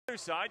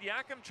Side,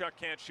 Yakimchuk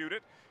can't shoot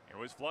it. It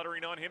was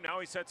fluttering on him. Now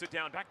he sets it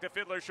down. Back to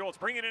Fiddler-Schultz.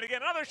 Bringing it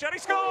again. Another shot. He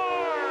scores!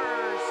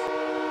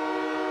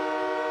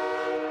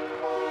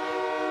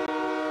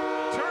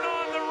 Turn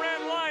on the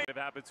red light. Of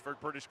Abbotsford,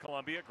 British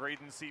Columbia.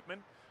 Graydon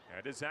Seatman.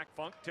 And to Zach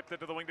Funk. Tipped it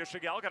to the wing to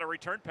Chagall. Got a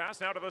return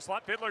pass now to the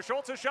slot.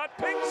 Fiddler-Schultz. A shot.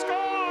 Ping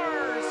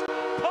scores!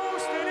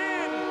 Posted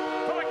in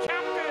for the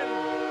captain.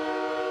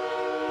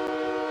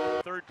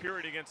 Third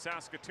period against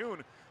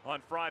Saskatoon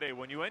on Friday.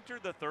 When you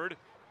entered the third,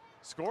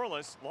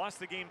 scoreless, lost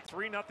the game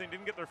 3-0,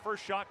 didn't get their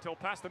first shot till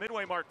past the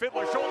midway mark.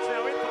 Fiddler-Schultz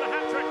now in for the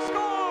hat trick,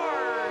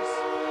 scores!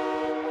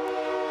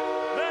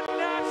 The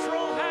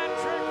natural hat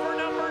trick for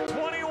number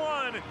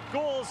 21.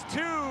 Goals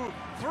 2,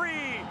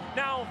 3,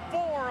 now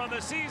 4 on the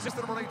season. It's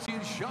the number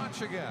 19, Sean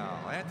Chagall,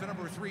 and the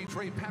number 3,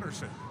 Trey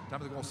Patterson.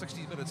 Time of the goal,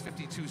 16 minutes,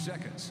 52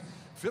 seconds.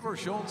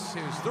 Fiddler-Schultz,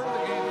 his third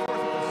of the game, fourth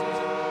of the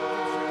season.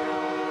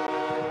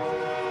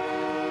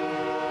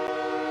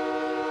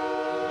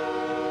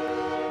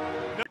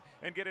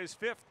 And get his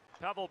fifth.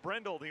 Pavel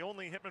Brendel, the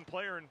only Hitman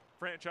player in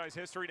franchise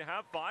history to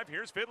have 5.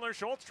 Here's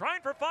Fiddler-Schultz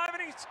trying for 5,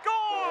 and he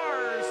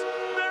scores!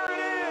 There it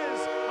is!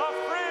 A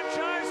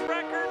franchise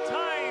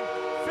record-tying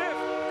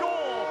 5th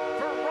goal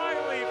for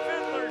Riley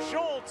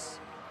Fiddler-Schultz.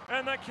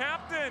 And the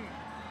captain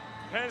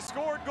has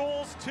scored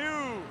goals 2,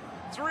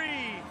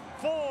 3,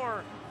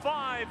 4,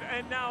 5,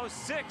 and now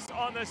 6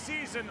 on the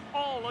season,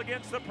 all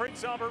against the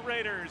Prince Albert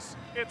Raiders.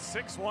 It's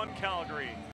 6-1 Calgary.